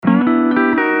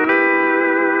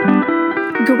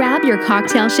Grab your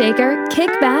cocktail shaker, kick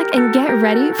back, and get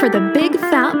ready for the big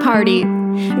fat party.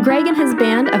 Greg and his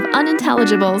band of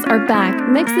unintelligibles are back,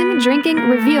 mixing, drinking,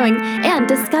 reviewing, and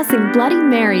discussing Bloody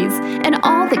Marys and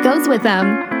all that goes with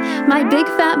them. My Big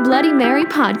Fat Bloody Mary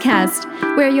podcast,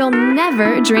 where you'll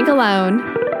never drink alone.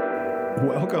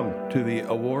 Welcome to the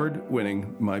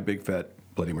award-winning My Big Fat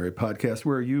Bloody Mary podcast,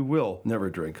 where you will never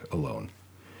drink alone.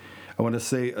 I want to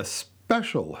say a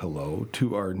special hello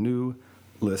to our new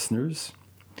listeners.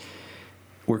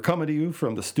 We're coming to you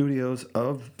from the studios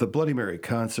of the Bloody Mary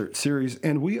concert series,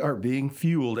 and we are being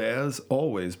fueled, as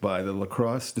always, by the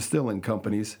Crosse Distilling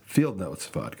Company's Field Notes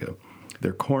vodka.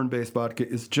 Their corn-based vodka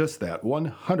is just that,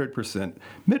 100%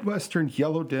 Midwestern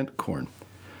yellow dent corn.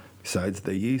 Besides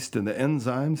the yeast and the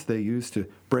enzymes they use to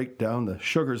break down the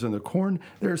sugars in the corn,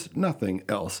 there's nothing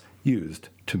else used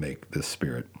to make this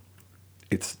spirit.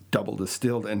 It's double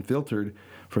distilled and filtered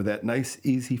for that nice,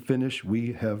 easy finish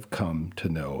we have come to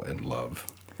know and love.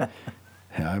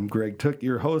 I'm Greg Took,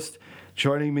 your host.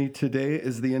 Joining me today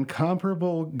is the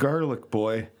incomparable Garlic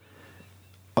Boy,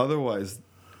 otherwise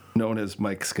known as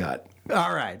Mike Scott.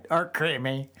 All right, or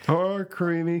Creamy. Or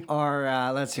Creamy. Or,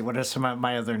 let's see, what are some of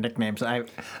my other nicknames? I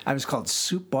was called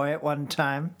Soup Boy at one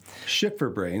time. Shit for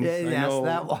brains. Yes,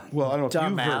 that one. Well, I don't know if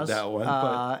you've heard that one.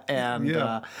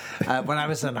 When I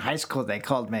was in high school, they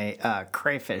called me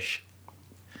Crayfish.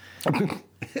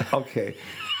 Okay.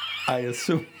 I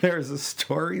assume there's a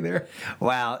story there.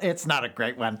 Well, it's not a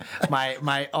great one.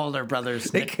 My older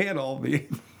brother's They can't all be.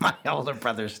 My older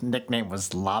brother's nickname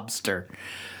was Lobster.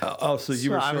 So you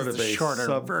were I sort was of the a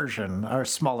shorter version, or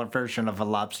smaller version of a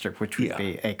lobster, which would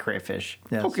be a crayfish.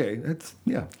 Yes. Okay,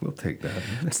 we'll take that.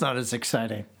 It's not as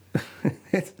exciting.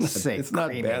 it's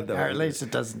not bad though. Or at least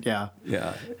it doesn't. Yeah.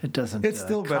 It doesn't. It's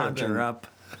still better conjure up.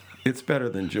 It's better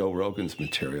than Joe Rogan's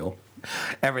material.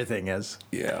 Everything is.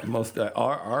 Yeah, most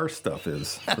our stuff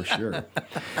is for sure.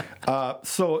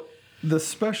 So the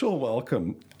special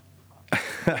welcome.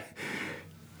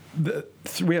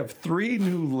 We have 3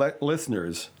 new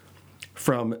listeners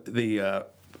from the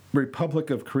Republic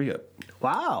of Korea.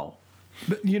 Wow.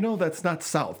 But that's not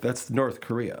South. That's North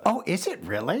Korea. Oh, is it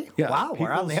really? Yeah. Wow,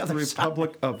 we're on the other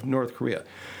Republic of North Korea.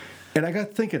 And I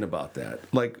got thinking about that.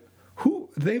 Like,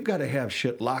 they've got to have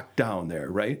shit locked down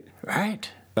there, right? Right.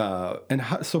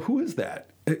 So who is that?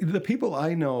 The people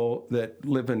I know that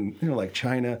live in, like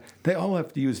China, they all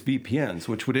have to use VPNs,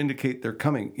 which would indicate they're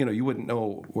coming, you wouldn't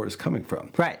know where it's coming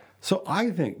from. Right. So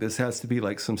I think this has to be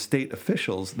like some state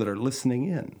officials that are listening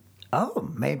in.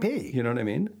 Oh, maybe. You know what I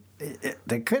mean?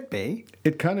 They could be.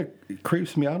 It kind of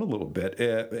creeps me out a little bit.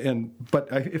 But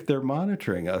if they're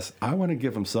monitoring us, I want to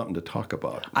give them something to talk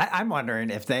about. I'm wondering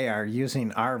if they are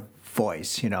using our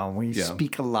voice. We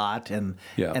speak a lot, and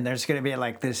there's going to be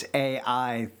like this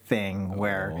AI thing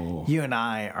where you and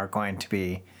I are going to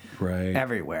be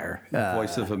everywhere.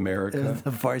 Voice of America. The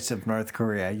voice of North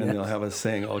Korea. And they'll have us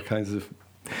saying all kinds of...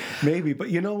 Maybe, but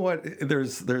you know what?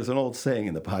 There's an old saying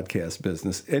in the podcast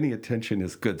business, any attention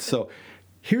is good. So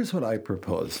here's what I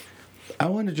propose. I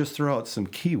want to just throw out some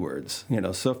keywords,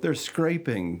 so if they're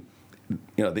scraping,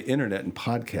 the internet and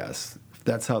podcasts,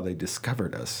 that's how they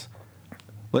discovered us.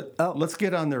 Let's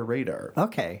get on their radar.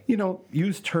 Okay.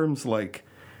 Use terms like,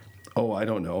 I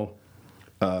don't know,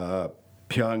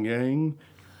 Pyongyang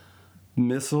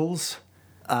missiles,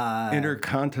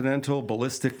 intercontinental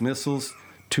ballistic missiles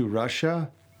to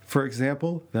Russia, for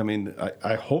example. I mean,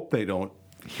 I hope they don't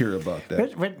hear about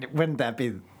that. Wouldn't that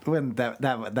be... When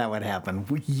that would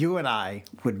happen, you and I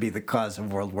would be the cause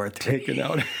of World War III. Taken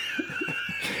out.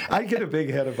 I'd get a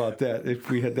big head about that if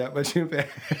we had that much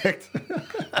impact.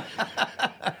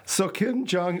 So Kim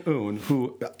Jong-un,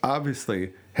 who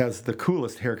obviously has the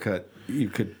coolest haircut you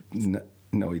could...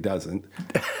 No, he doesn't.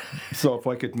 So if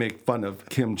I could make fun of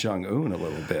Kim Jong-un a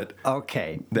little bit.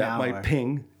 Okay. That might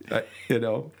ping,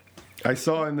 I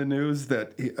saw in the news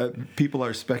that people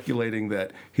are speculating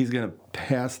that he's going to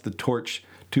pass the torch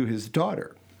to his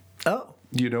daughter. Oh.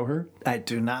 Do you know her? I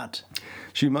do not.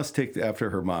 She must take after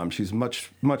her mom. She's much,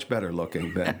 much better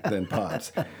looking than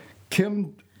Pops.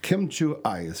 Kim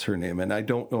Ju-ai is her name, and I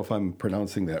don't know if I'm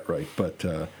pronouncing that right. But,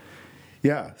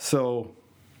 so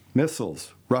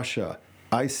missiles, Russia,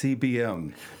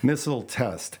 ICBM, missile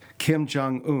test, Kim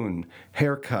Jong-un,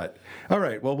 haircut. All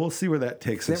right, well, we'll see where that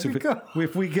takes us.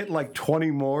 If we get like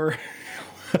 20 more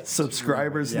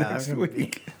subscribers next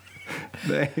week.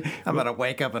 I'm going to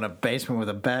wake up in a basement with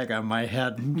a bag on my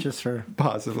head just for...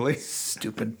 Possibly.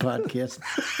 Stupid podcast.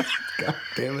 God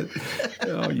damn it.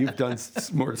 Oh, you've done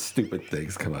more stupid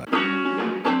things. Come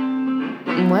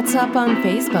on. What's up on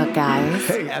Facebook, guys?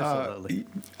 Hey, absolutely.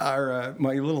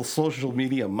 my little social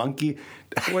media monkey.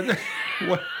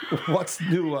 What's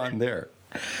new on there?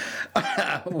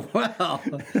 Well,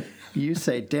 you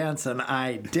say dance and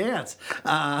I dance.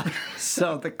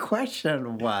 So the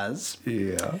question was,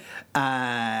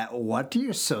 what do you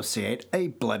associate a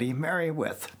Bloody Mary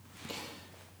with?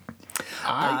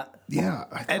 Let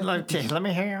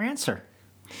me hear your answer.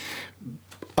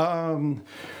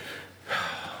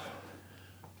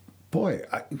 Boy,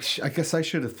 I guess I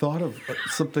should have thought of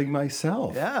something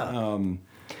myself. Yeah.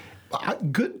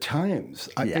 Good times.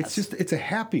 Yes. It's a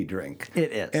happy drink.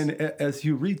 It is. And as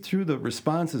you read through the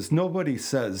responses, nobody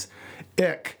says,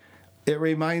 ick. It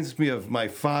reminds me of my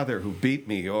father who beat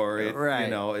me, or it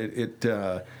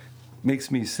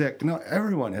makes me sick. No,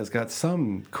 everyone has got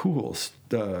some cool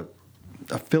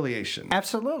affiliation.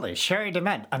 Absolutely. Sherry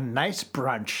DeMent, a nice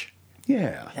brunch.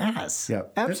 Yeah. Yes. Yeah.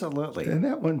 Absolutely. And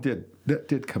that one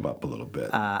did come up a little bit.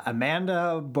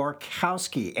 Amanda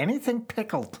Borkowski, anything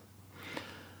pickled.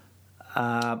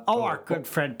 Our good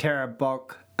friend Tara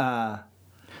Boak.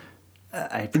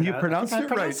 And you pronounced it right. I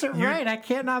pronounced it right. I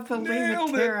cannot believe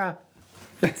it, Tara.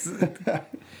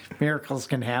 Miracles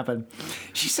can happen.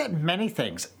 She said many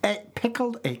things.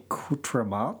 Pickled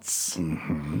accoutrements.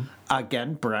 Mm-hmm.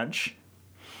 Again, brunch.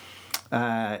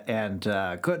 And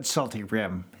good salty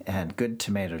rim and good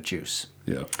tomato juice.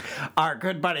 Yeah. Our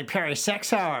good buddy Perry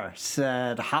Sexauer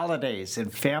said holidays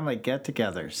and family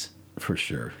get-togethers. For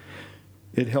sure.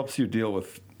 It helps you deal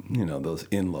with, those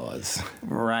in-laws.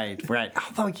 Right.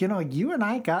 Although, you and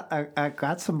I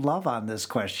got some love on this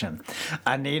question.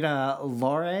 Anita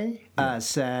Lore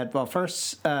said, well,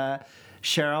 first, Cheryl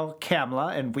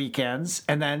Kamla and weekends.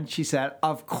 And then she said,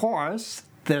 of course,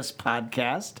 this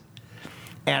podcast.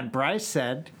 And Bryce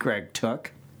said, Greg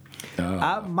Took.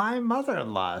 My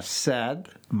mother-in-law said,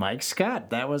 Mike Scott.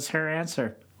 That was her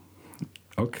answer.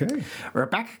 Okay.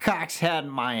 Rebecca Cox had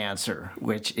my answer,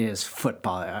 which is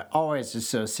football. I always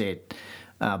associate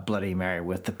Bloody Mary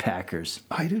with the Packers.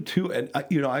 I do too, and I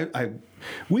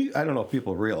don't know if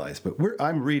people realize, but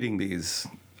I'm reading these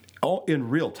all in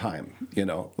real time.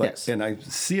 Yes. And I'm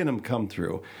seeing them come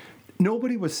through.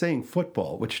 Nobody was saying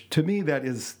football, which to me that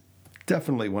is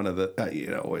definitely one of the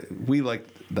we like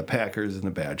the Packers and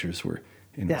the Badgers were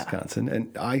in Wisconsin,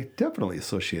 and I definitely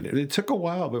associated it. It took a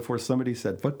while before somebody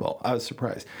said football. I was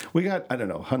surprised. We got,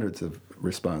 hundreds of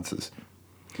responses.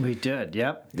 We did,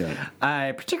 yep. Yeah.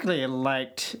 I particularly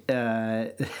liked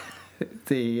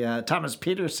the Thomas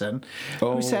Peterson,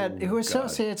 who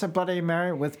associates a Bloody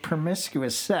Mary with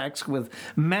promiscuous sex with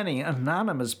many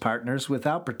anonymous partners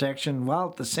without protection, while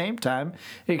at the same time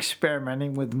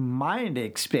experimenting with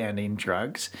mind-expanding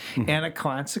drugs and a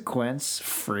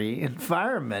consequence-free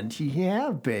environment. Yeah,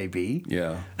 baby.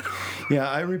 Yeah.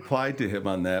 I replied to him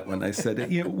on that when I said,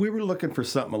 we were looking for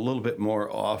something a little bit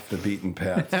more off the beaten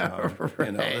path.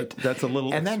 Right. That's a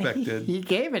little expected. Then he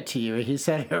gave it to you. He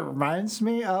said, it reminds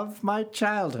me of my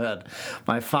childhood.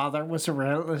 My father was a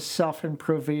relentless,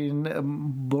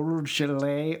 self-improving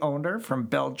Beaujolais owner from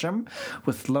Belgium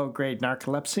with low-grade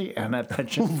narcolepsy and a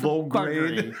penchant for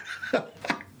buggery.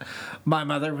 My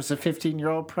mother was a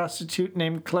 15-year-old prostitute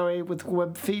named Chloe with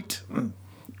webbed feet.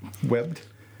 Webbed?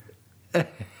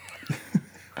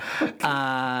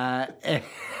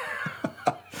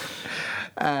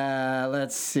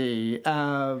 Let's see.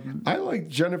 I like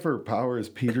Jennifer Powers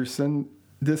Peterson.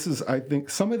 This is, I think,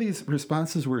 some of these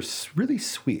responses were really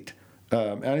sweet.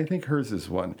 And I think hers is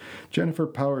one. Jennifer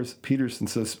Powers Peterson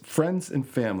says, friends and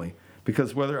family,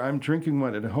 because whether I'm drinking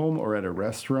one at home or at a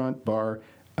restaurant, bar,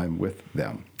 I'm with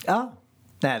them. Oh,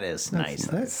 that is nice.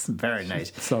 That's very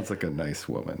nice. Sounds like a nice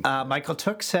woman. Michael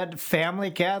Took said family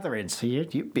gatherings, so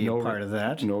you'd be a part of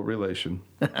that. No relation.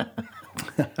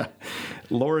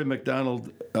 Lori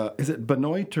McDonald, is it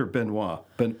Benoit or Benoit?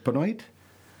 Benoit?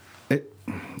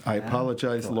 I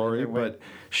apologize, Lori, but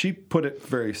she put it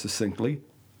very succinctly.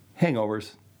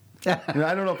 Hangovers. I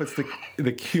don't know if it's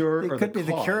the cure or the cause. It could be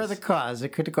the cure or the cause. It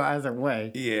could go either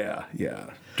way. Yeah.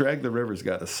 Drag the River's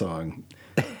got a song,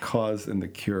 Cause and the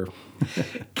Cure.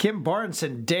 Kim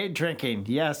Bornson, day drinking.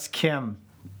 Yes, Kim.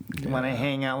 When I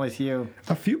hang out with you.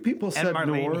 A few people said Marlene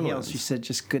New Orleans. Hill, she said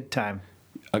just good time.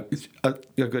 A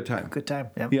good time. Good time,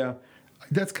 yeah. Yeah.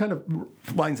 That's kind of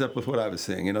lines up with what I was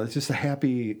saying. It's just a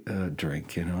happy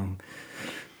drink,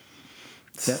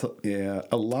 So,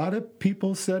 a lot of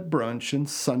people said brunch and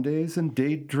Sundays and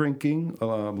day drinking. A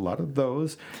lot of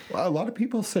those. A lot of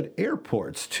people said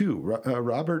airports, too.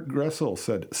 Robert Gressel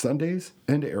said Sundays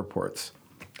and airports.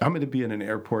 I'm going to be in an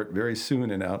airport very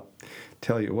soon, and I'll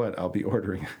tell you what, I'll be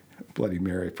ordering Bloody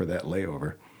Mary for that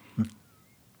layover.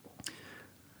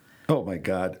 Oh, my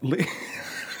God.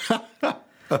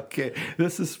 Okay,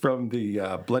 this is from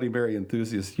the Bloody Mary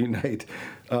Enthusiasts Unite.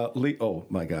 Lee, oh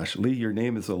my gosh, Lee, your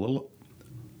name is a little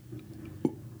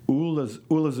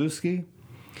Ulazuski.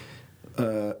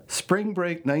 Spring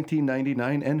break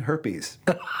 1999 and herpes.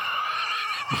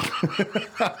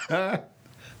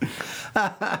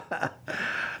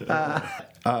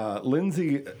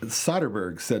 Lindsay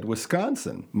Soderberg said,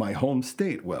 Wisconsin, my home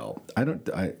state. Well,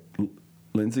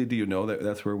 Lindsay, do you know that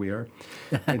that's where we are?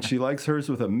 And she likes hers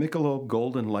with a Michelob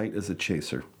Golden Light as a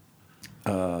chaser.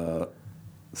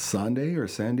 Sandy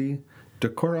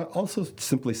Decora also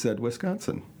simply said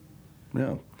Wisconsin.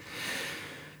 Yeah.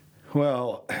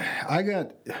 Well,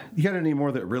 you got any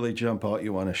more that really jump out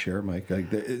you want to share, Mike?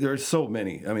 There's so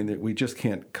many. I mean, we just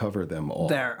can't cover them all.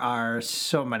 There are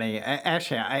so many.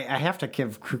 Actually, I have to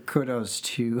give kudos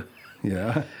to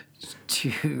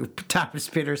Thomas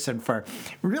Peterson for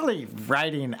really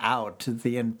writing out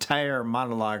the entire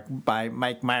monologue by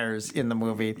Mike Myers in the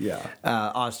movie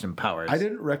Austin Powers. I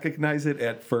didn't recognize it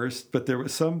at first, but there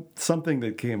was something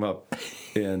that came up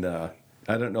in...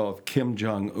 I don't know if Kim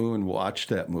Jong-un watched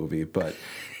that movie, but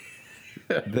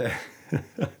that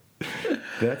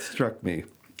struck me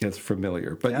as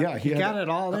familiar. But he got it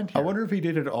all in here. I wonder if he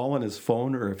did it all on his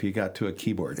phone or if he got to a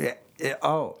keyboard.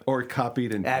 Or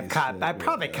copied and pasted. I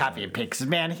probably copied and pasted.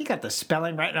 Man, he got the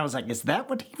spelling right, and I was like, is that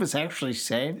what he was actually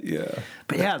saying? Yeah.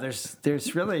 But yeah,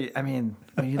 there's really, I mean,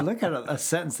 when you look at a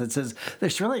sentence that says,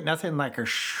 there's really nothing like a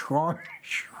shorn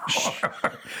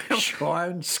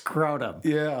scrotum.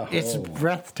 Yeah. It's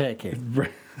breathtaking.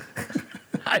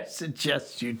 I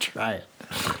suggest you try it.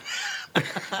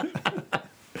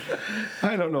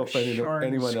 I don't know if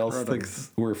anyone else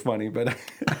thinks we're funny, but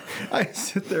I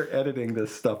sit there editing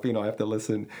this stuff. I have to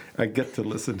listen. I get to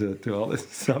listen to all this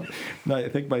stuff. And I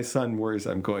think my son worries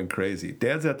I'm going crazy.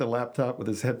 Dad's at the laptop with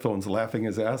his headphones laughing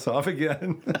his ass off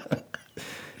again.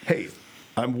 Hey,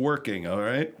 I'm working, all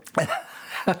right?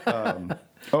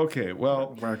 Okay, well...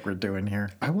 What work we're doing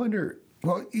here. I wonder...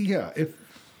 Well, yeah,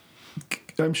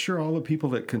 I'm sure all the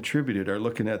people that contributed are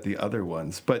looking at the other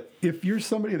ones, but if you're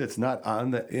somebody that's not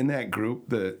in that group,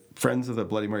 the Friends of the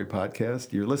Bloody Mary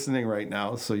podcast, you're listening right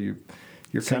now, so you're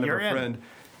kind of a friend.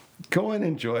 Go in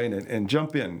and join and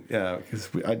jump in, because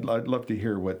I'd love to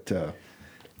hear what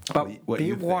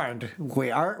be warned,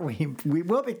 we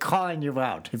will be calling you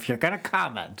out if you're going to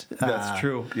comment. That's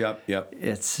true. Yep.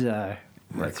 It's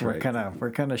that's we're right. We're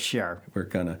gonna share.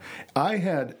 I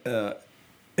had an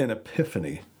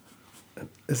epiphany.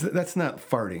 That's not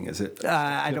farting, is it?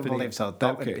 I don't believe so.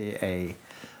 That would be a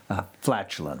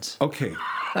flatulence. Okay.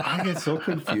 I get so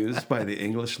confused by the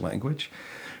English language.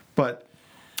 But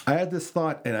I had this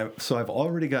thought, so I've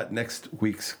already got next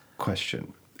week's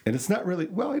question. And it's not really,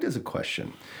 well, it is a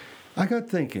question. I got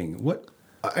thinking,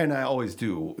 and I always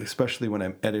do, especially when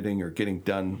I'm editing or getting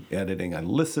done editing, I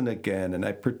listen again and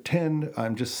I pretend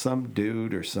I'm just some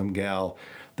dude or some gal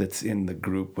that's in the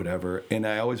group, whatever. And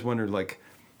I always wonder,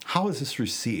 how is this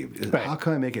received? Right. How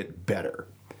can I make it better?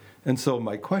 And so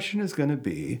my question is going to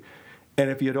be, and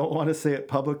if you don't want to say it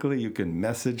publicly, you can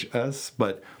message us,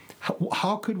 but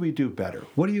how could we do better?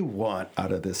 What do you want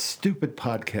out of this stupid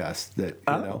podcast that,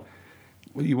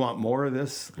 you want more of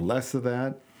this, less of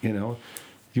that, You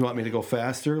want me to go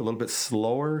faster, a little bit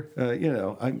slower?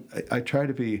 I try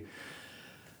to be,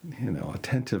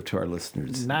 attentive to our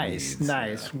listeners' needs.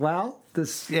 Nice. Well,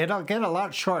 it'll get a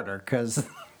lot shorter because...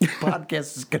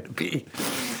 podcast is going to be,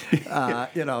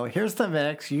 here's the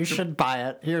mix. You should buy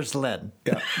it. Here's Lynn.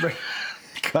 Yeah.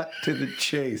 Cut to the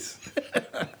chase.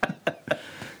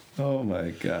 Oh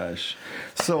my gosh!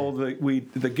 So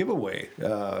the giveaway.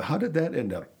 How did that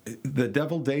end up? The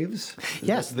Devil Daves.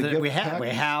 Yes, we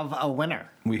have a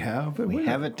winner. We have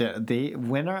it. The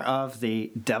winner of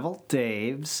the Devil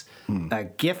Daves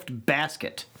gift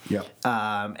basket. Yeah.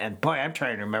 And boy, I'm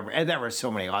trying to remember. And there were so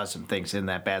many awesome things in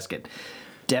that basket.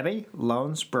 Debbie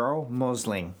Lonesboro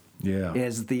Mosling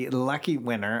is the lucky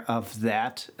winner of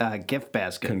that gift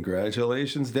basket.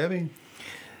 Congratulations, Debbie.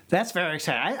 That's very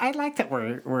exciting. I like that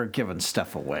we're giving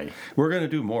stuff away. We're going to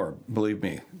do more, believe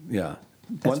me. Yeah.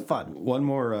 That's fun. One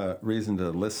more reason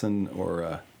to listen,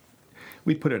 or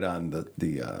we put it on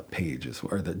the page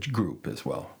or the group as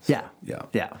well. So,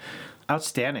 yeah.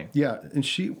 Outstanding. Yeah, and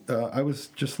I was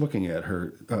just looking at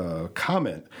her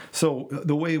comment. So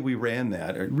the way we ran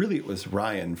that, it was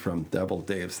Ryan from Devil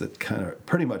Dave's that kind of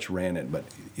pretty much ran it, but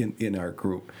in our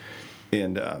group.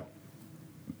 And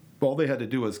all they had to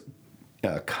do was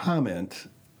comment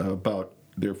about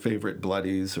their favorite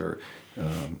bloodies,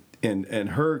 and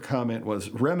her comment was,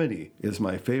 Remedy is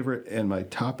my favorite, and my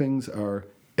toppings are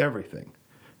everything.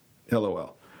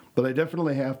 LOL. But I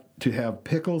definitely have to have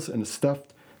pickles and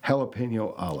stuffed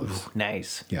jalapeno olives.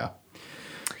 Nice. Yeah.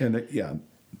 And yeah.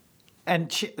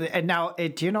 And now,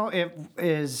 do you know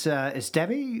is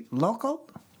Debbie local?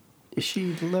 Does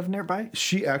she live nearby?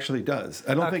 She actually does.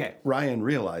 I don't think Ryan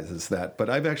realizes that, but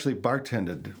I've actually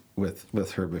bartended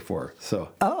with her before. So.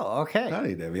 Oh, okay.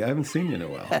 Howdy, Debbie. I haven't seen you in a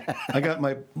while. I got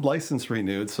my license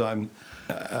renewed, so I'm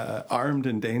armed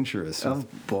and dangerous. Oh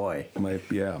boy. My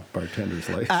bartender's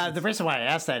license. The reason why I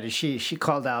asked that is she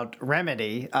called out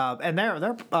Remedy, and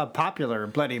they're a popular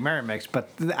Bloody Mary mix, but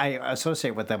I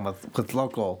associate with them with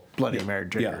local Bloody Mary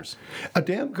drinkers. Yeah. A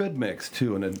damn good mix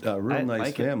too, and a real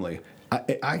nice family.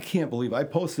 I can't believe I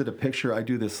posted a picture. I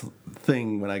do this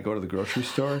thing when I go to the grocery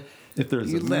store. If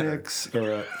there's a mix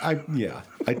or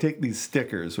I take these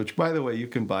stickers, which by the way you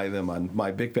can buy them on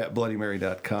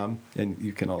mybigfatbloodymary.com, and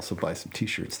you can also buy some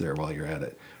T-shirts there while you're at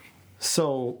it.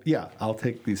 So yeah, I'll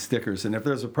take these stickers, and if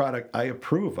there's a product I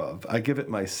approve of, I give it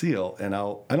my seal, and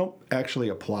I don't actually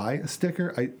apply a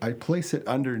sticker. I place it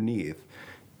underneath.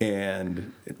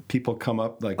 And people come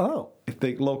up like, if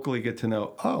they locally get to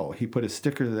know, he put a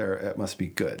sticker there, it must be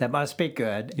good. That must be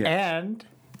good. Yes. And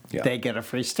they get a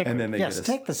free sticker. And then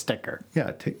take the sticker.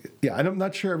 Yeah, I'm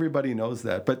not sure everybody knows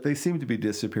that, but they seem to be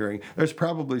disappearing. There's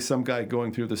probably some guy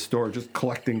going through the store just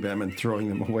collecting them and throwing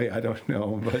them away. I don't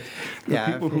know, but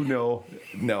the people who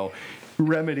know.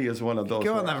 Remedy is one of those.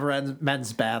 Go in the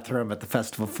men's bathroom at the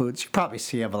Festival Foods. You probably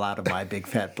see a lot of my Big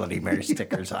Fat Bloody Mary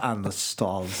stickers on the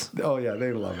stalls. Oh yeah,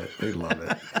 they love it. They love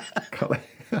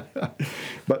it.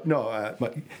 But no,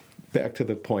 back to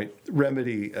the point.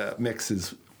 Remedy mix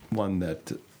is one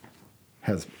that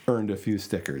has earned a few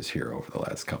stickers here over the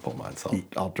last couple months.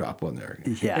 I'll drop one there.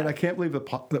 Yeah. And I can't believe the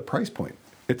price point.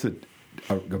 It's a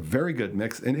very good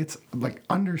mix, and it's like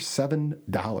under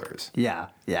 $7. Yeah.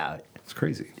 It's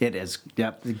crazy. It is.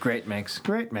 Yep. Great mix.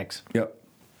 Yep.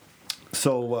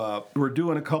 So we're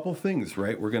doing a couple things,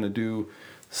 right? We're going to do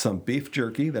some beef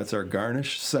jerky. That's our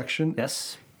garnish section.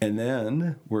 Yes. And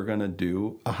then we're going to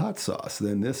do a hot sauce.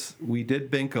 Then we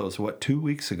did Binko's, 2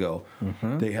 weeks ago.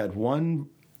 Mm-hmm. They had one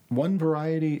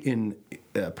variety in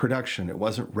production. It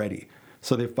wasn't ready.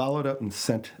 So they followed up and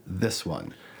sent this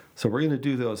one. So we're going to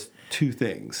do those two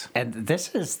things. And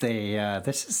this is the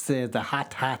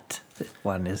hot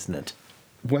one, isn't it?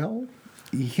 Well,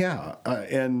 yeah.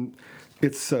 And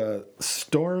it's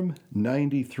Storm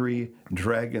 93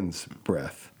 Dragon's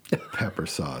Breath pepper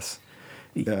sauce.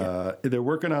 They're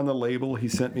working on the label. He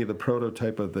sent me the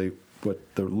prototype of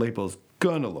what the label's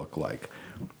gonna look like.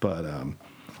 But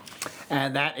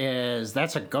and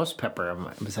that's a ghost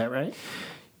pepper. Is that right?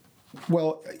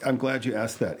 Well, I'm glad you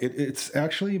asked that. It's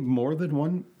actually more than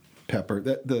one pepper.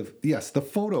 The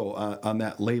photo on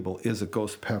that label is a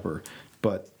ghost pepper,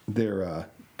 but their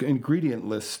ingredient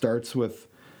list starts with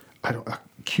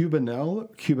cubanelle,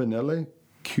 cubanelle.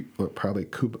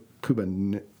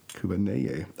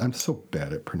 I'm so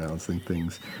bad at pronouncing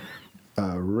things.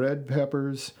 Red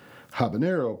peppers,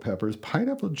 habanero peppers,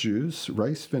 pineapple juice,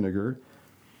 rice vinegar.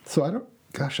 So I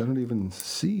don't even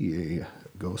see a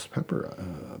ghost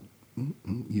pepper.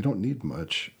 You don't need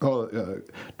much.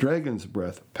 Dragon's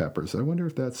breath peppers. I wonder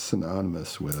if that's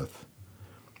synonymous with,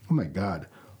 oh my God,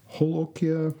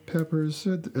 Holokia peppers,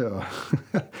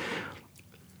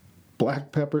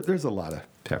 black pepper. There's a lot of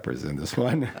peppers in this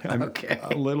one. I'm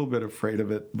a little bit afraid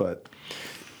of it, but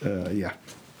yeah.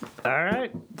 All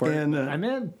right. I'm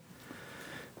in.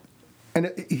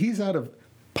 And he's out of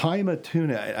Paima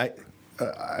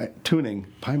Tuning,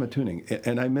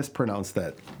 and I mispronounced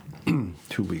that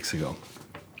 2 weeks ago.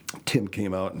 Tim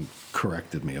came out and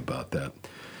corrected me about that.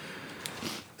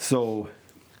 So,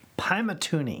 Paima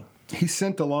Tuning. He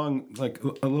sent along like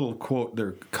a little quote,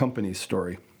 their company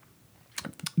story.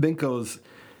 Binko's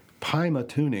Paima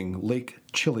Tuning Lake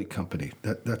Chili Company.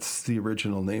 That's the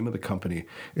original name of the company.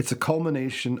 It's a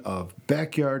culmination of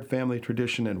backyard family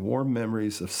tradition and warm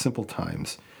memories of simple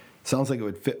times. Sounds like it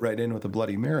would fit right in with the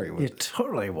Bloody Mary. It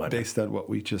totally would. Based on what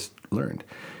we just learned.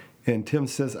 And Tim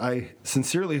says, I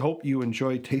sincerely hope you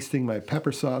enjoy tasting my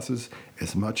pepper sauces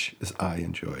as much as I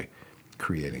enjoy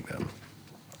creating them.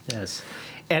 Yes.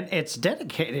 And it's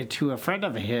dedicated to a friend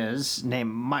of his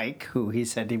named Mike, who he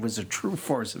said he was a true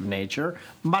force of nature,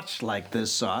 much like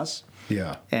this sauce.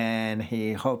 Yeah. And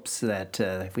he hopes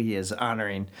that he is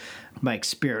honoring Mike's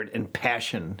spirit and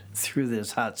passion through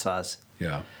this hot sauce.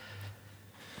 Yeah.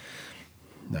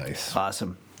 Nice.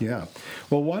 Awesome. Yeah.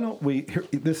 Well, why don't we,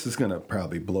 this is going to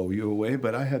probably blow you away,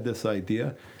 but I had this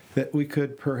idea that we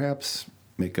could perhaps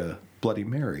make a Bloody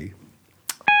Mary.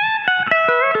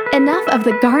 Enough of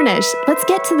the garnish. Let's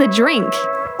get to the drink.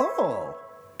 Oh.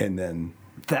 And then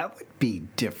That would be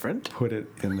different. Put it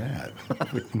in that.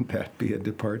 Wouldn't that be a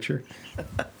departure?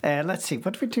 And let's see,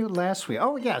 what did we do last week?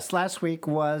 Oh, yes, last week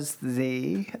was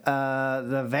the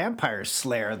Vampire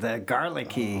Slayer, the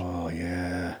garlicky. Oh,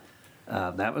 yeah.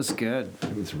 That was good.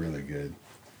 It was really good.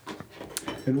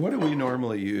 And what do we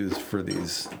normally use for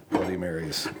these Bloody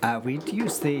Marys? We'd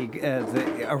use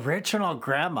the original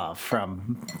grandma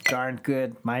from Darn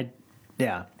Good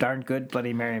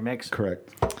Bloody Mary Mix.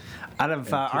 Correct. Out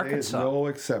of Arkansas. Is no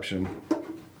exception.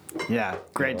 Yeah,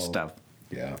 great stuff.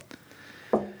 Yeah.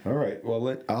 All right.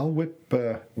 Well, I'll whip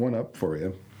one up for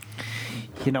you.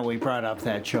 You know, we brought up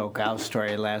that Joe Gao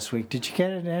story last week. Did you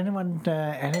get it? Anyone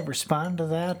any respond to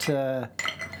that?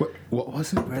 What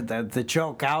was it? The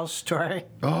Joe Gao story.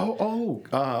 Oh,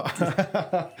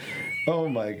 oh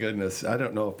my goodness! I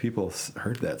don't know if people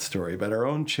heard that story, but our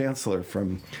own chancellor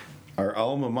from our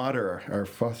alma mater, our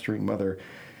fostering mother,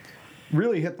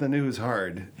 really hit the news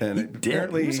hard, and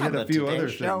apparently he hit a few other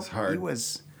things hard. He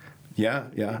was. Yeah.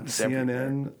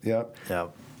 CNN. Yep.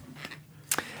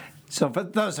 So for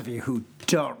those of you who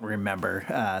don't remember,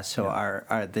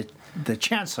 the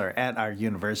chancellor at our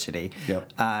university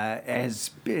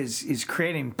is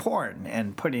creating porn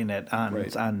and putting it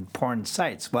on porn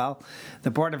sites. Well,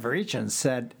 the Board of Regents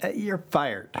said you're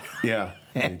fired. Yeah.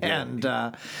 And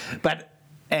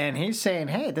he's saying,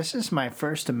 hey, this is my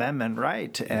First Amendment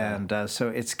right, and so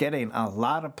it's getting a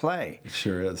lot of play. It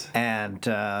sure is. And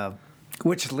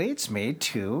which leads me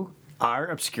to our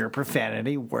obscure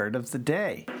profanity word of the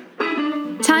day.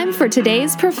 Time for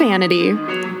today's profanity.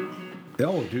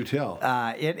 Oh, do tell.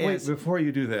 Wait, before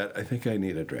you do that, I think I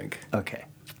need a drink. Okay.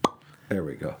 There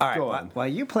we go. All right. Go on. While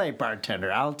you play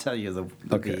bartender, I'll tell you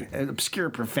the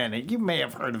obscure profanity. You may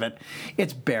have heard of it.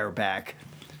 It's bareback.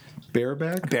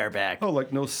 Bareback? Bareback. Oh,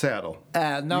 like no saddle.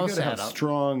 No you saddle. Have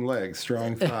strong legs,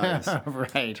 strong thighs.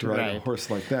 Right. To ride a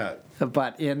horse like that.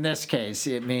 But in this case,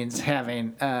 it means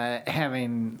having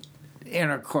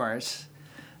intercourse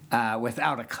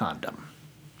without a condom.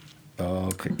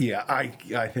 Okay. Yeah, I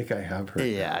think I have heard that.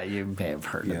 Yeah, you may have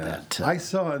heard of that. I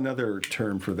saw another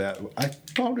term for that. I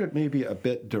found it maybe a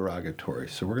bit derogatory,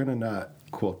 so we're going to not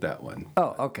quote that one.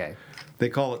 Oh, okay. They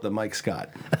call it the Mike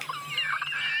Scott.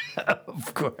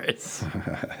 Of course.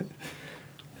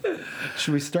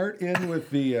 Should we start in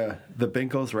with the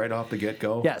Binkos right off the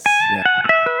get-go? Yes. Yeah.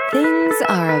 Things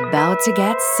are about to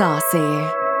get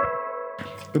saucy.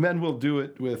 And then we'll do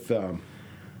it with a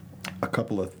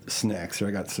couple of snacks. So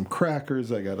I got some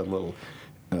crackers. I got a little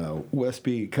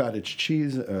Westby cottage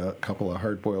cheese, a couple of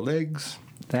hard-boiled eggs.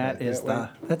 That's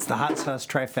the hot sauce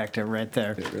trifecta right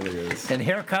there. It really is. And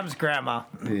here comes Grandma.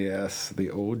 Yes,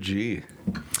 the OG.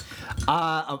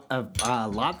 A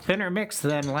lot thinner mix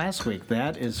than last week.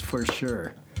 That is for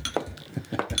sure.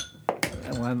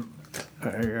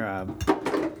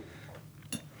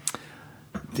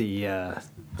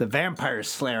 The Vampire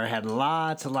Slayer had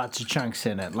lots and lots of chunks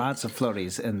in it, lots of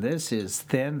floaties, and this is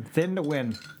thin to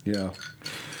win. Yeah.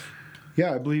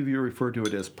 Yeah, I believe you referred to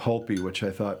it as pulpy, which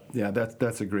I thought,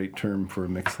 that's a great term for a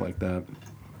mix like that.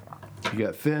 You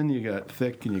got thin, you got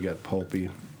thick, and you got pulpy,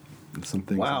 and some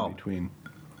things in between.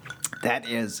 That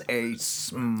is a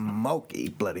smoky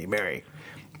Bloody Mary.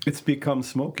 It's become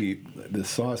smoky. The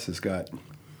sauce has got.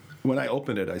 When I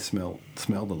opened it, I smelled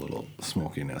a little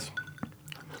smokiness.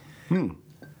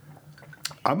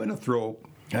 I'm going to throw.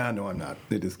 No, I'm not.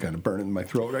 It is kind of burning my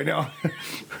throat right now.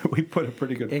 We put a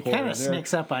pretty good pour in there. It kind of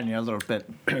sneaks up on you a little bit.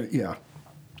 Yeah.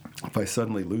 If I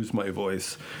suddenly lose my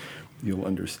voice, you'll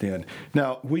understand.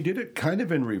 Now, we did it kind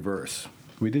of in reverse.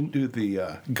 We didn't do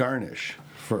the garnish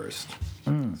first.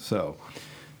 So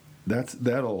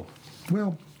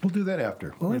we'll do that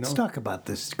after. Well, let's talk about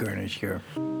this garnish here.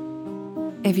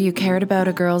 If you cared about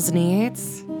a girl's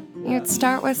needs, you'd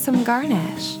start with some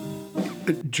garnish.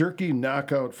 Jerky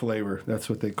knockout flavor, that's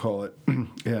what they call it.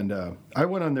 And I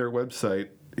went on their website,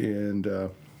 and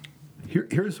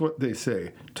here's what they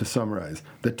say to summarize.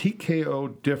 The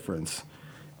TKO difference.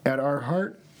 At our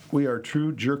heart, we are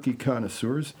true jerky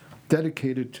connoisseurs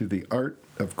dedicated to the art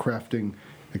of crafting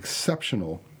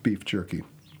exceptional beef jerky.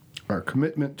 Our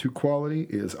commitment to quality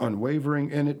is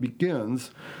unwavering, and it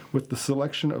begins with the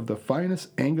selection of the finest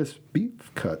Angus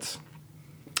beef cuts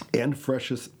and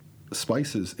freshest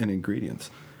spices and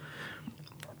ingredients.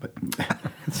 But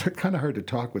it's kind of hard to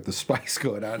talk with the spice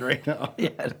going on right now.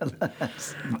 Yeah,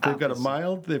 they've got a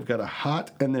mild, they've got a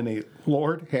hot, and then a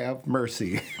Lord have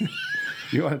mercy.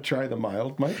 You want to try the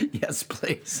mild, Mike? Yes,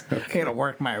 please. Okay. I'm going to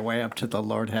work my way up to the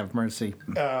Lord have mercy.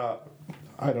 I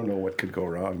don't know what could go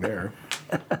wrong there.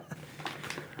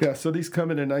 Yeah, so these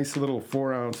come in a nice little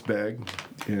 4-ounce bag,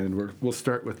 and we'll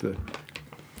start with the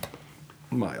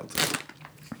mild.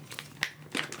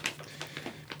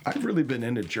 I've really been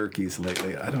into jerkies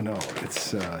lately. I don't know.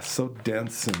 It's so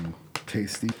dense and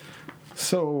tasty.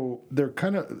 So they're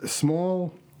kind of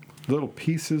small little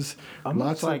pieces.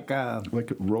 Almost like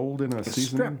rolled in a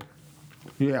seasoning. Strip.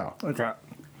 Yeah.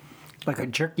 Like a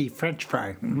jerky French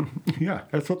fry. Yeah,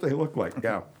 that's what they look like.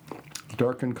 Yeah.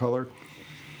 Dark in color.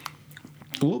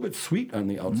 A little bit sweet on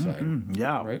the outside.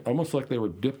 Yeah. Right? Almost like they were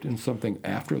dipped in something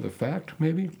after the fact,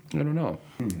 maybe? I don't know.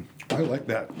 I like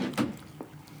that.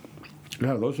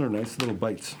 Yeah, those are nice little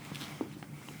bites.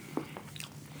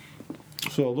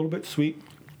 So a little bit sweet.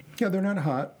 Yeah, they're not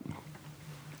hot.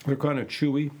 They're kind of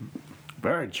chewy.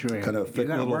 Very chewy. Kind of thick you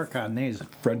gotta little work on these.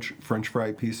 French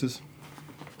fry pieces.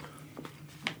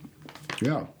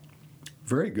 Yeah,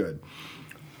 very good.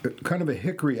 Kind of a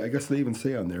hickory, I guess they even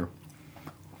say on there,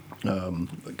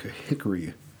 like a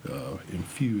hickory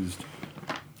infused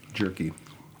jerky.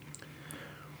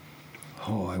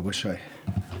 Oh, I wish I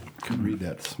could read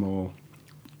that small.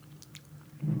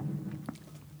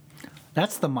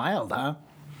 That's the mild, huh?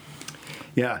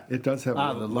 Yeah, it does have.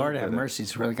 Oh, the Lord have mercy,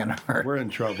 it's really gonna hurt. We're in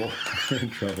trouble. We're in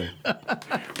trouble.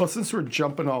 Well, since we're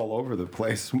jumping all over the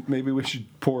place, maybe we should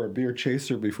pour a beer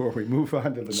chaser before we move on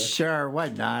to the next. Sure, why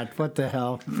not? What the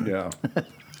hell? Yeah.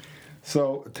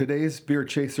 So today's beer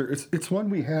chaser, it's one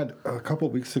we had a couple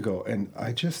weeks ago, and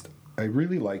I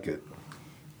really like it.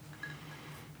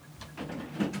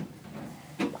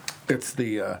 It's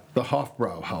the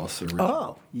Hofbrauhaus original.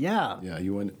 Oh, yeah. Yeah,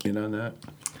 you went in on that?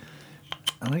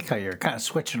 I like how you're kind of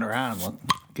switching around. We'll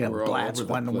get We're all Blatz over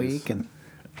the one place. week, and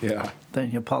Yeah. then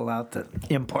you pull out the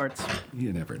imports.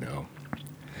 You never know.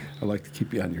 I like to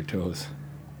keep you on your toes.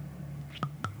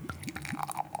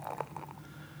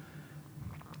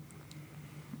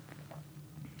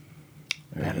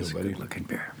 There That you is go, a buddy. good-looking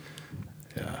beer.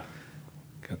 Yeah.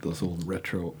 Got those old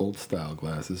retro, old-style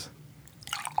glasses.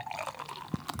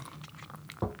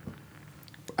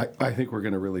 I think we're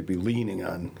going to really be leaning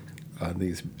on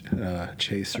these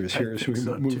chasers here as we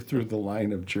move through the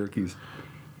line of jerkies.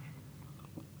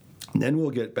 And then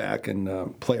we'll get back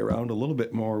and play around a little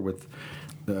bit more with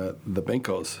the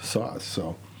Binko's sauce.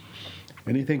 So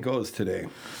anything goes today.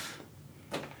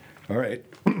 All right.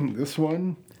 This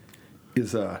one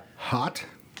is a hot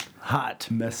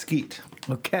mesquite.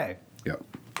 Okay. Yep.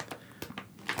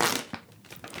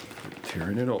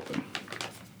 Tearing it open.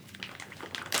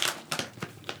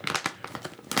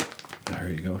 There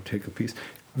you go. Take a piece.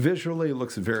 Visually, it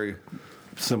looks very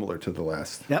similar to the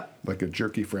last. Yep. Like a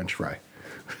jerky French fry.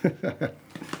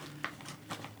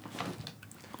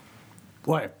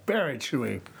 Boy, very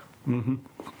chewy. Mm-hmm.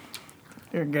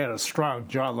 You get a strong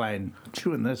jawline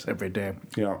chewing this every day.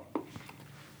 Yeah.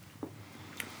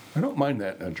 I don't mind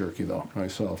that jerky, though,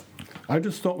 myself. I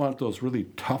just don't want those really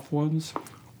tough ones.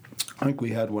 I think we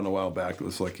had one a while back. It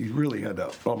was like you really had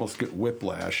to almost get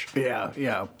whiplash. Yeah,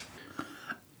 yeah.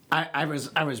 I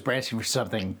was bracing for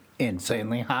something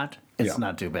insanely hot. It's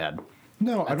not too bad.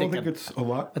 No, I don't think it's a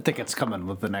lot. I think it's coming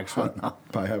with the next one.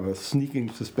 I have a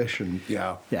sneaking suspicion.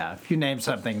 Yeah. Yeah, if you name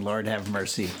something, Lord have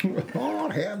mercy.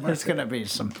 Lord have mercy. There's going to be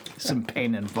some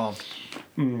pain involved.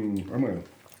 I'm going to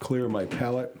clear my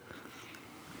palate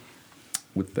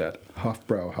with that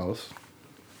Hofbrauhaus.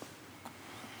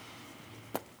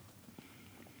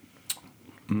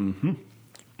 Mm-hmm.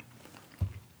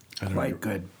 Quite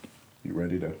good. You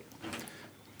ready to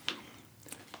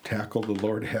tackle the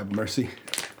Lord have mercy?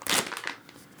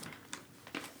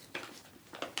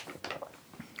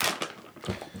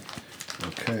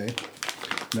 Okay.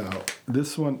 Now,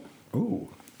 this one, ooh,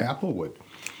 applewood.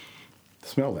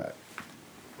 Smell that.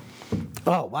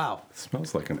 Oh, wow. It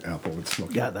smells like an applewood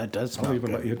smoke. Yeah, that does smell I'll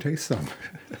even good. let you taste some.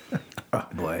 Oh,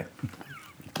 boy.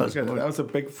 Okay, that was a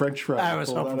big French fry. I was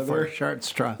pulled out hoping of for there. a short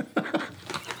straw.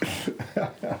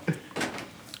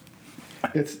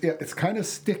 It's kind of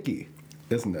sticky,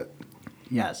 isn't it?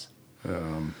 Yes.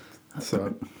 So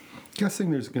I'm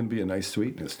guessing there's going to be a nice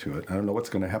sweetness to it. I don't know what's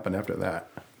going to happen after that.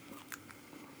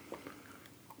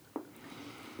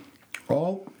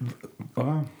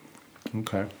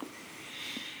 Okay.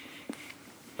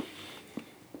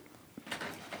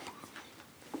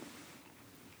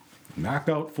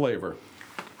 Knockout flavor.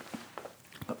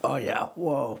 Oh, yeah.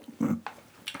 Whoa.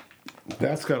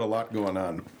 That's got a lot going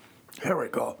on. Here we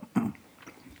go.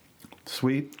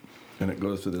 Sweet, and it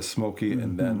goes to the smoky,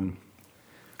 and then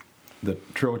the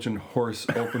Trojan horse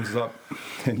opens up,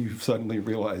 and you suddenly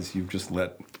realize you've just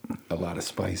let a lot of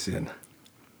spice in.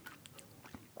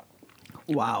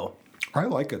 Wow. I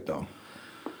like it, though.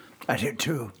 I do,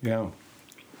 too. Yeah.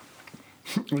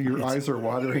 Your eyes are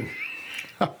watering.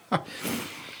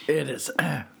 It is.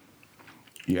 Yeah.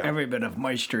 Every bit of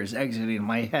moisture is exiting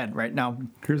my head right now.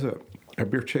 Here's a A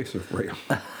beer chaser for you.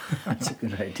 That's a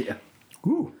good idea.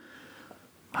 Ooh.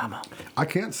 Mama. I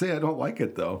can't say I don't like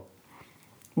it, though.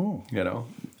 Ooh. You know,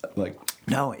 like...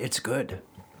 No, it's good.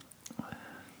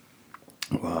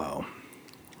 Wow.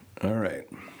 All right.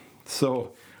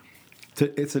 So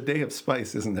it's a day of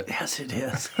spice, isn't it? Yes, it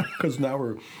is. Because now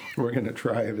we're going to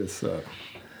try this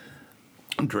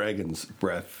Dragon's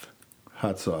Breath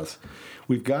hot sauce.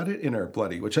 We've got it in our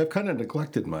bloody, which I've kind of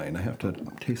neglected mine. I have to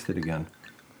taste it again.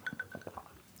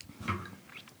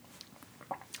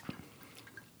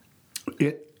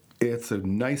 It's a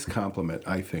nice compliment,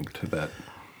 I think, to that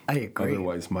I agree.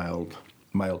 Otherwise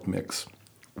mild mix.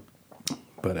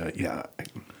 But yeah,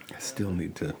 I still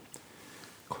need to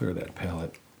clear that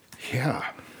palate. Yeah,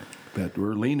 but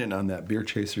we're leaning on that beer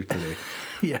chaser today.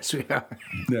 Yes, we are.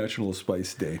 National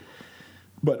Spice Day.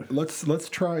 But let's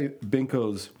try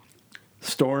Binko's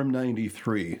Storm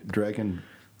 93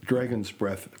 Dragon's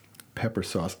Breath pepper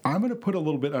sauce. I'm going to put a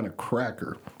little bit on a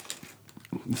cracker.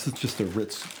 This is just a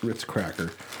Ritz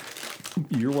cracker.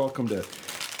 You're welcome to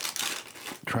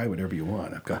try whatever you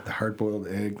want. I've got the hard-boiled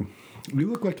egg.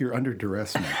 You look like you're under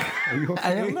duress, Mike. Are you okay?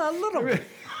 I am a little bit.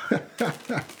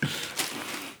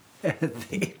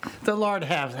 The Lord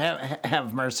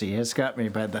have mercy has got me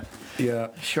by the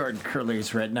short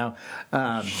curlies right now.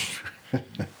 I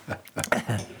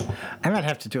might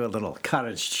have to do a little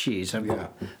cottage cheese. I'm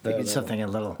thinking something a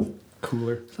little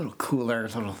cooler, a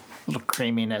little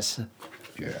creaminess.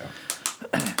 Yeah.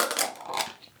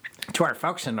 To our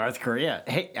folks in North Korea,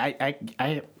 hey,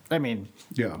 I mean,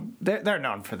 yeah, they're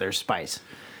known for their spice.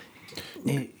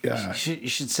 Yeah. You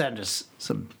should send us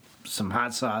some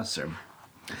hot sauce or.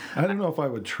 I don't know if I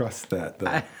would trust that,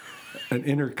 though. An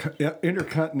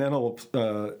intercontinental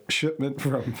shipment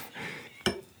from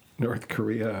North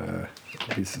Korea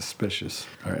would be suspicious.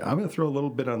 All right, I'm going to throw a little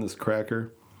bit on this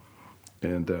cracker,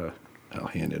 and I'll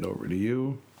hand it over to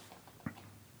you.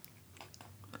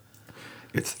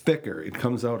 It's thicker. It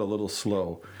comes out a little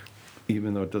slow,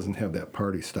 even though it doesn't have that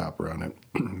party stopper on it.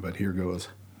 But here goes.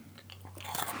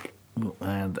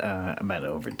 And I might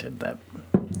have overdid that.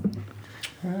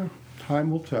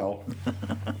 Time will tell.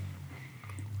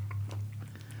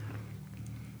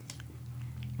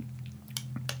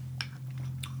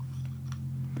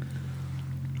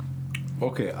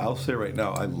 Okay, I'll say right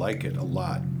now, I like it a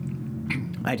lot.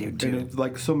 I do too. And it's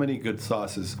like so many good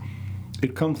sauces,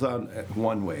 it comes out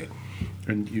one way,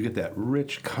 and you get that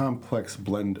rich, complex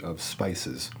blend of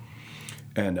spices.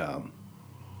 And,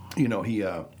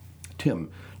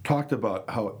 Tim talked about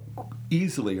how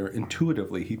easily or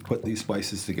intuitively he put these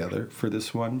spices together for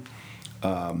this one.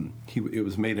 It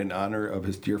was made in honor of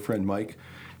his dear friend Mike,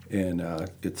 and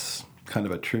it's kind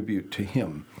of a tribute to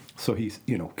him. So he,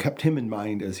 kept him in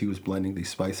mind as he was blending these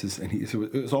spices, and it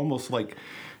was almost like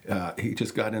he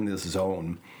just got in this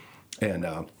zone. And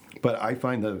but I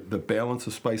find the balance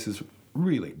of spices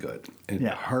really good and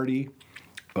hearty,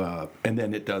 and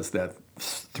then it does that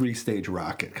 3-stage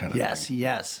rocket kind of thing.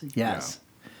 Yes. Yeah.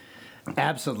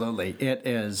 Absolutely, it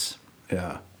is.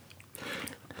 Yeah,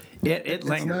 it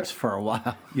lingers for a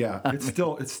while. Yeah, it's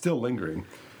still lingering.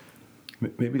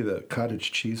 Maybe the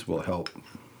cottage cheese will help.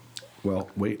 Well,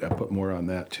 wait, I put more on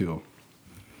that too.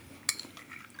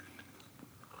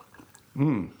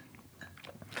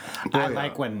 I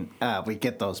like when we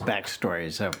get those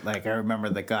backstories. I remember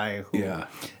the guy who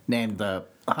named the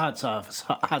hot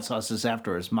sauces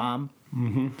after his mom.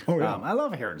 Mm-hmm. Oh yeah, I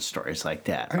love hearing stories like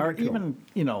that, or even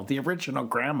the original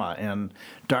grandma in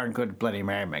Darn Good Bloody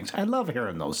Mary mix. I love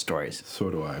hearing those stories. So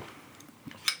do I.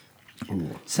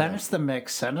 Ooh, send us the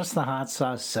mix. Send us the hot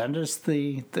sauce. Send us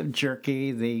the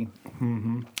jerky, the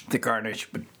garnish,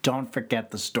 but don't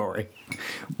forget the story.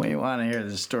 We want to hear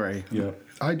the story. Yeah,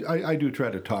 I do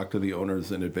try to talk to the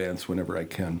owners in advance whenever I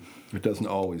can. It doesn't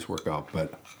always work out,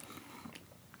 but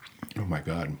oh my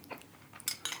God.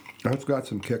 That's got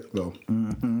some kick, though.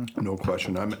 Mm-hmm. No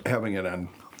question. I'm having it on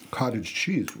cottage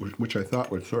cheese, which I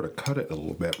thought would sort of cut it a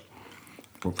little bit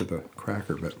over the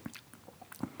cracker, but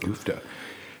oofta.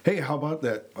 Hey, how about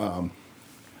that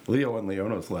Leo and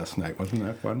Leona's last night? Wasn't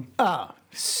that fun? Oh,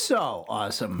 so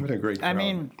awesome. What a great crowd. I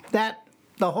mean, the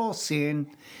whole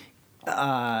scene,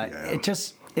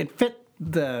 it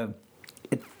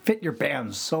fit your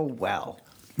band so well.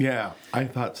 Yeah, I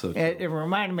thought so too. It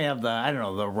reminded me of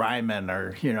the Ryman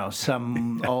or,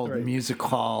 some old right. music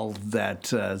hall that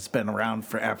has been around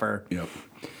forever. Yep.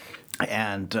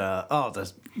 And,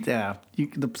 the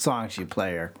songs you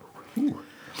play are... Ooh.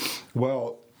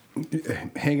 Well,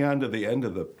 hang on to the end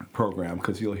of the program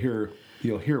because you'll hear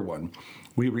one.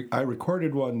 I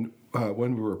recorded one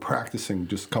when we were practicing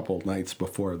just a couple of nights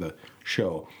before the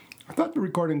show. I thought the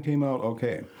recording came out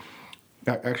okay.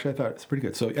 Actually, I thought it's pretty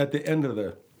good. So at the end of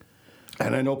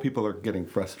and I know people are getting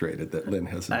frustrated that Lynn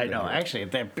hasn't. I know. Actually,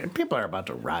 people are about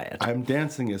to riot. I'm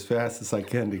dancing as fast as I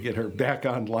can to get her back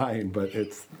online, but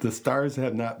the stars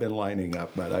have not been lining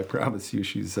up. But I promise you,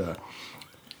 she's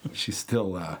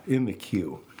still in the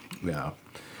queue. Yeah.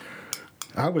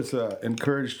 I was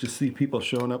encouraged to see people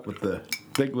showing up with the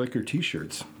Big Liquor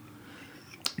T-shirts.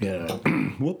 Yeah,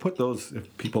 we'll put those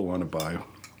if people want to buy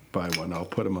one. I'll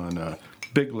put them on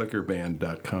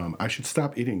BigLiquorBand.com. I should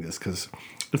stop eating this because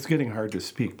it's getting hard to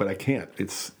speak, but I can't.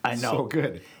 It's so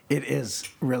good. It is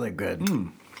really good.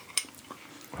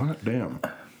 Hot damn.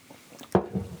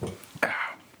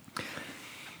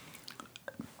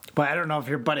 Well, I don't know if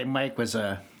your buddy Mike was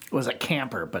a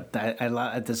camper, but I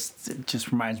love this. It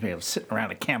just reminds me of sitting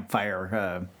around a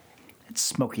campfire. It's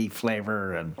smoky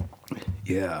flavor and.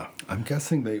 Yeah, I'm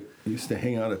guessing they used to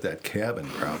hang out at that cabin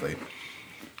probably.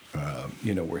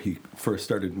 Where he first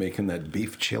started making that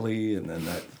beef chili, and then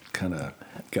that kind of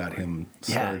got him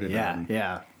started on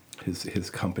his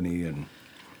company, and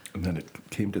then it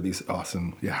came to these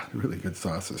awesome, really good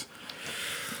sauces.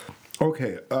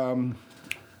 Okay,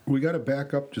 we got to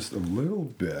back up just a little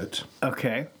bit.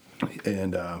 Okay.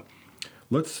 And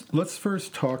let's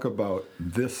first talk about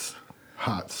this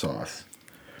hot sauce.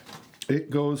 It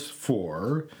goes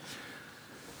for,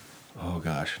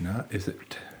 is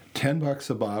it $10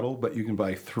 a bottle? But you can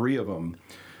buy 3 of them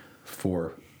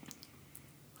for.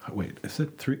 Wait, is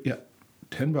it 3? Yeah,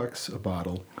 $10 a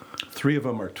bottle. 3 of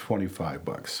them are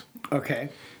 $25. Okay.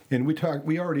 And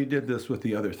we already did this with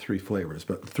the other 3 flavors,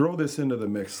 but throw this into the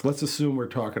mix. Let's assume we're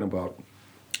talking about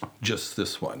just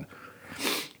this one.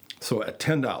 So at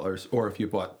 $10, or if you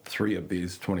bought 3 of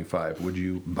these, $25, would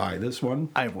you buy this one?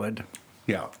 I would.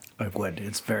 Yeah. I would.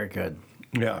 It's very good.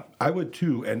 Yeah, I would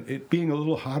too. And it being a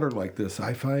little hotter like this,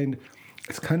 I find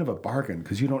it's kind of a bargain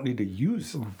because you don't need to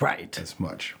use as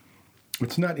much.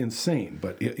 It's not insane,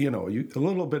 but a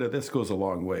little bit of this goes a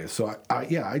long way. So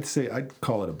I'd say I'd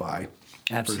call it a buy.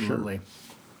 Absolutely.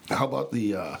 Sure. How about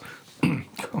the?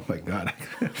 Oh my God,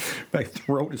 my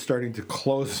throat is starting to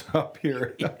close up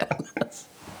here. Yes.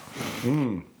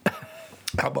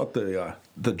 How about the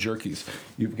jerkies?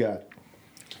 You've got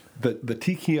the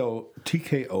TKO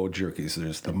jerkies.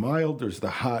 There's the mild, there's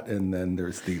the hot, and then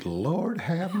there's the Lord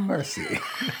have mercy.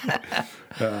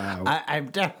 I'm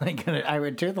definitely I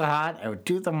would do the hot. I would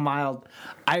do the mild.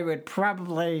 I would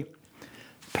probably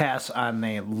pass on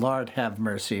the Lord have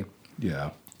mercy. Yeah.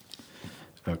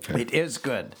 Okay. It is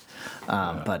good,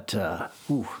 but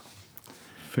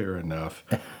fair enough.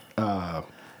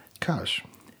 Gosh.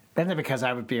 Mainly because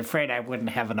I would be afraid I wouldn't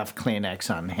have enough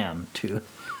Kleenex on hand to.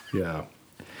 Yeah.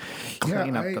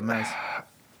 Clean up the mess.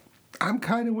 I'm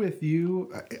kind of with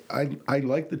you. I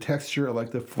like the texture. I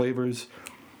like the flavors.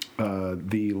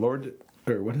 The Lord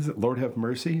have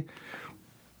mercy.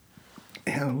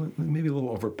 Yeah, maybe a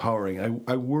little overpowering.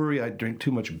 I worry I'd drink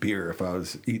too much beer if I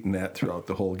was eating that throughout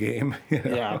the whole game.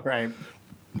 Yeah, right.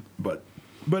 But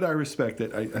I respect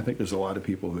it. I think there's a lot of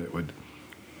people that would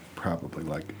probably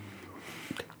like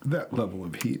that level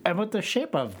of heat. And with the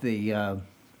shape of the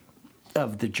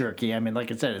jerky, I mean,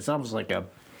 like I said, it's almost like a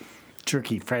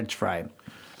jerky French fry.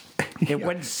 It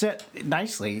would sit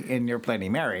nicely in your Bloody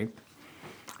Mary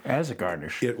as a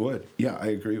garnish. It would. Yeah, I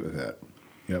agree with that.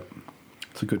 Yep.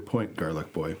 It's a good point,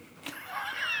 Garlic Boy.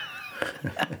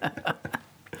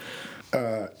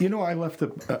 I left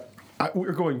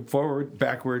we're going forward,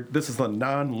 backward. This is a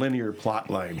non-linear plot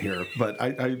line here, but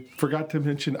I forgot to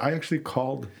mention, I actually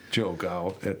called Joe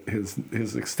Gao at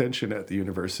his extension at the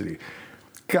university.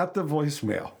 Got the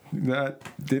voicemail. That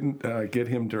didn't get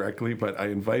him directly, but I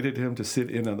invited him to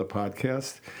sit in on the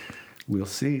podcast. We'll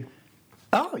see.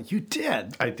 Oh, you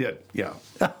did? I did, yeah.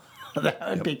 That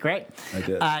would be great. I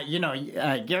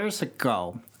did. Years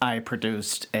ago, I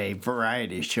produced a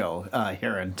variety show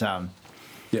here in town.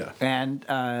 Yeah. And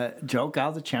Joe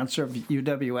Gao, the chancellor of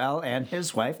UWL, and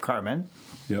his wife, Carmen,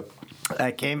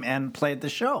 came and played the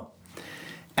show.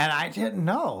 And I didn't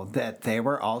know that they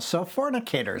were also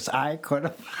fornicators. I could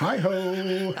have...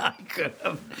 Hi-ho! I could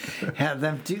have had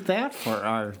them do that for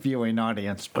our viewing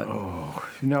audience, but... Oh,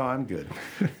 no, I'm good.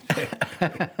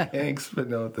 Thanks, but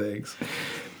no thanks.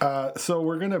 So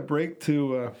we're going to break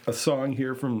to a song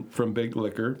here from Big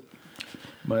Liquor,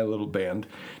 my little band.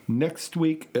 Next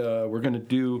week, we're going to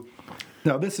do...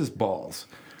 Now, this is balls.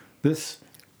 This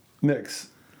mix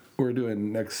we're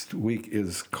doing next week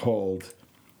is called...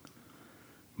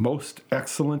 Most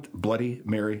Excellent Bloody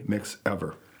Mary Mix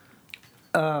Ever.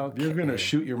 Okay. You're going to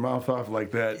shoot your mouth off like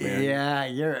that, man. Yeah,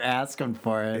 you're asking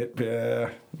for it.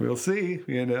 We'll see,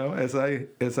 as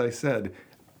I said,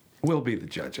 we'll be the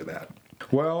judge of that.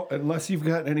 Well, unless you've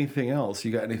got anything else.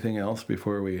 You got anything else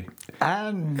before we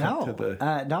no.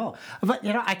 No. But,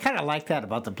 I kind of like that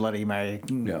about the Bloody Mary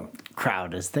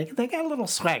crowd is they got a little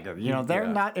swagger. They're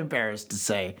not embarrassed to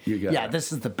say,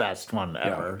 this is the best one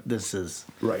ever. Yeah. This is...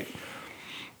 Right.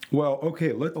 Well,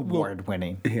 okay.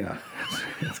 Award-winning. Yeah.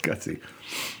 It's gutsy.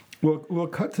 We'll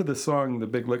cut to the song, the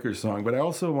Big Liquor song, but I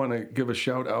also want to give a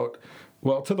shout out,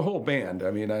 to the whole band.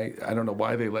 I mean, I don't know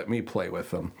why they let me play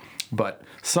with them, but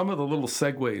some of the little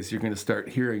segues you're going to start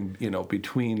hearing,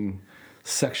 between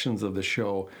sections of the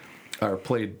show are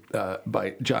played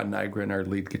by John Nygren, our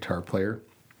lead guitar player.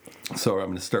 So I'm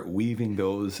going to start weaving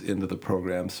those into the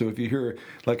program. So if you hear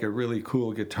like a really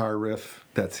cool guitar riff,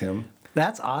 that's him.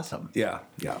 That's awesome. Yeah.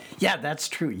 Yeah, that's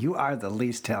true. You are the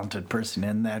least talented person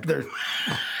in that.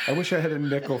 I wish I had a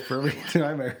nickel for every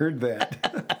time I heard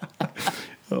that.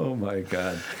 Oh my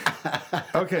God.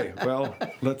 Okay, well,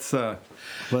 let's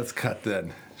cut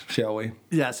then, shall we?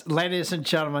 Yes, ladies and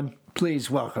gentlemen, please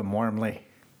welcome warmly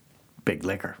Big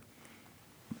Liquor.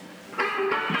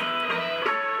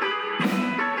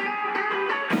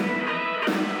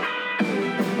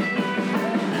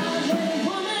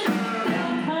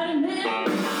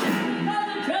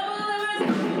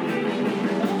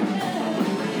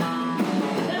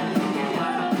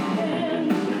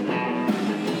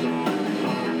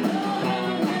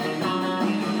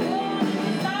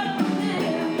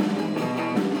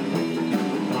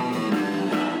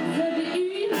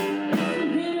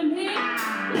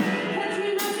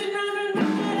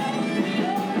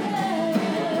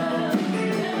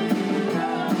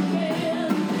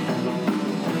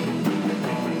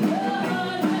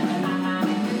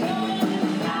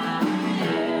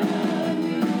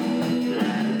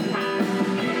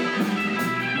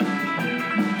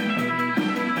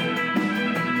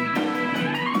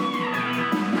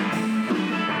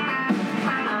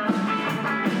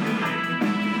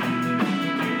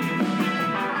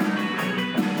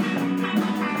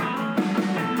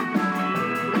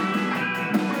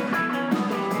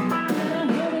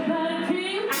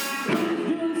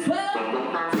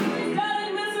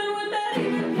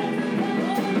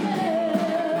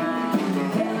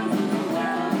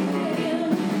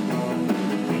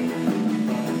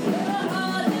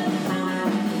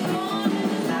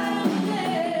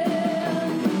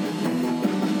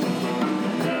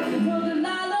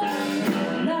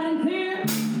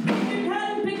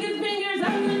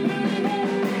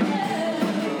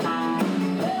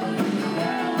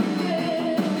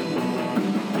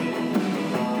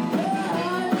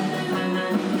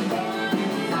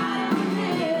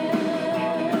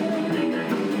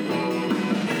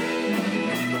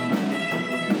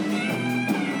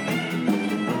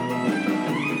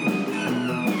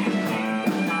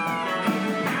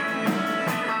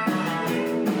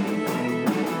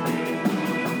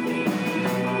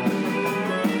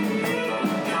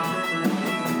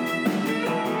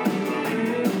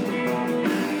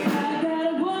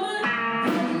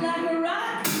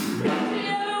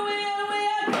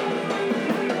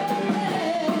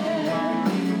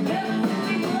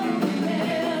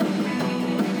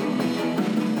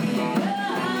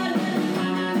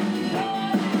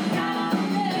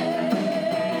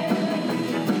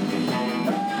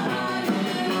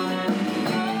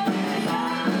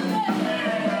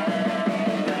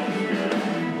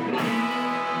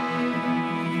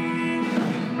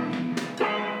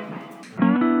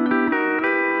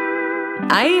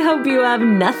 I hope you have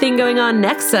nothing going on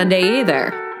next Sunday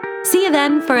either. See you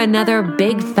then for another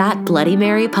Big Fat Bloody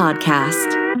Mary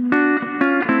podcast.